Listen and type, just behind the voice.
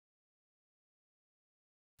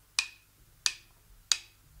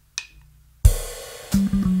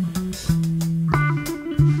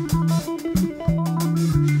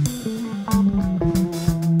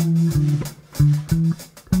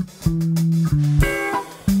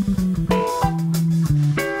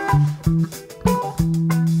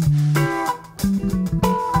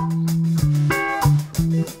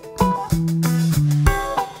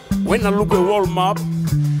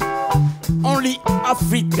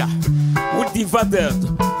Africa, we divided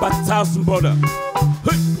by thousand borders.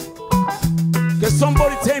 Hey. Can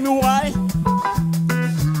somebody tell me why?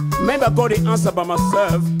 Maybe I got the answer by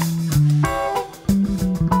myself.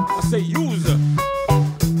 I say user.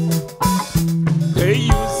 They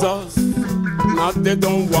use us, now they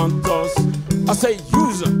don't want us. I say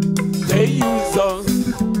user. They use us,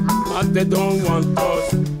 now they don't want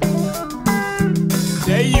us.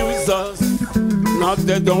 They use us, now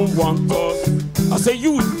they don't want us. I say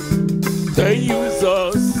use. They use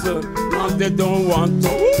us, now they don't want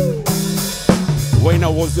us. When I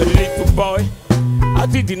was a little boy, I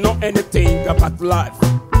didn't know anything about life.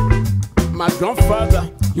 My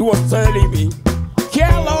grandfather, he was telling me,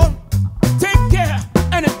 Kiala, take care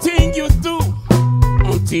anything you do.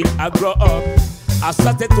 Until I grow up, I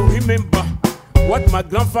started to remember what my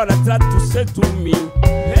grandfather tried to say to me.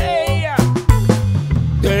 Hey,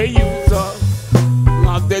 they use us,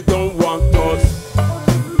 now they don't want us.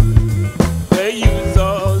 They use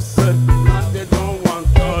us, now they don't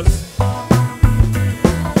want us.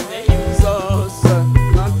 They use us,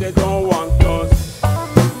 now they don't want us.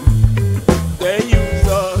 They use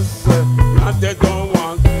us, now they don't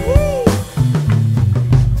want us.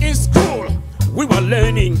 In school, we were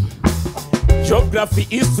learning geography,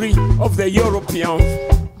 history of the Europeans.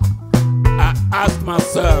 I asked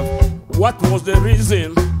myself, what was the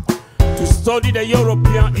reason to study the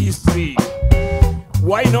European history?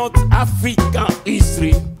 Why not African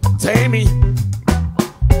history? Tell me.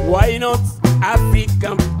 Why not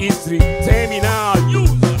African history? Tell me now.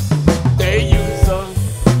 Use us. They use us.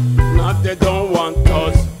 Now they don't want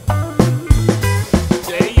us.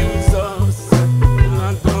 They use us.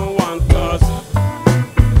 Now they don't want us.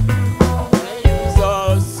 They use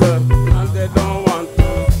us. Now they don't want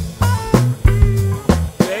us.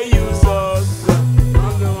 They use us.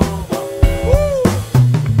 Now they don't want us.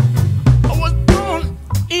 I was born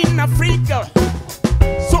in Africa,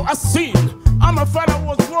 so I seen. My father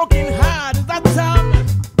was working hard at that time.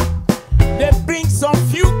 They bring some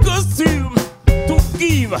few costumes to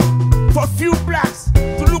give for few blacks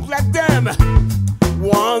to look like them.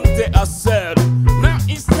 One day I said, now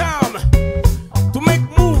it's time to make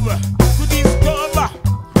move to discover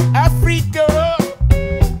Africa.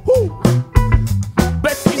 Woo.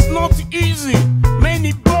 But it's not easy.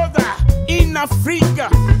 Many bother in Africa.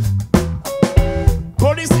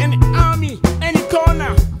 Police and army, any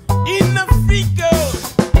corner in Africa.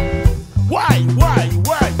 Why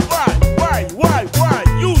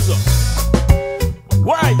use us?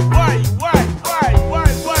 Why,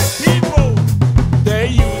 people? They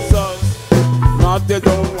use us, now they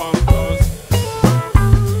don't want us.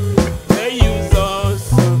 They use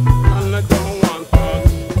us, and they don't want us.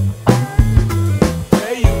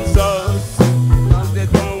 They use us, and they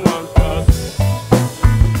don't want us.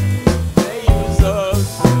 They use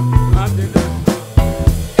us, and they don't.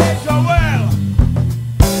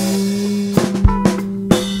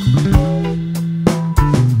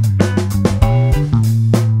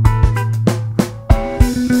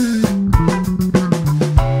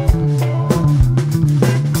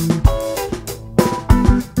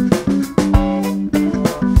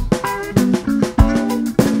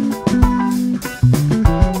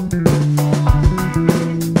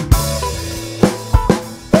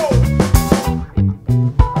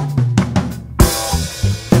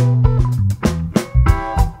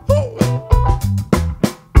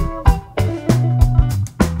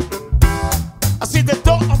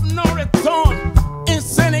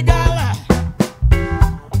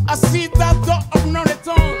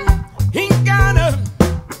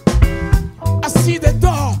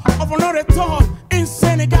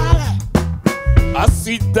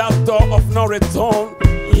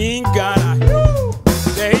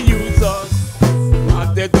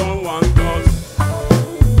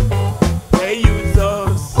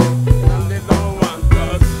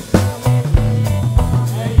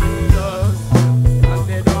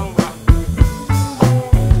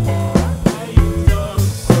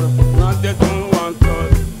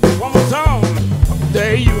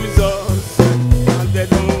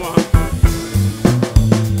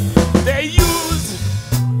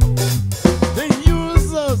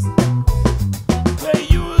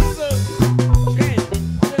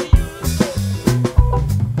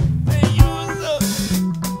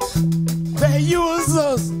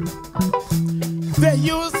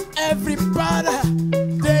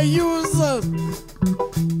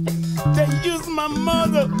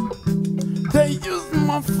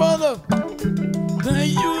 They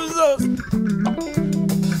use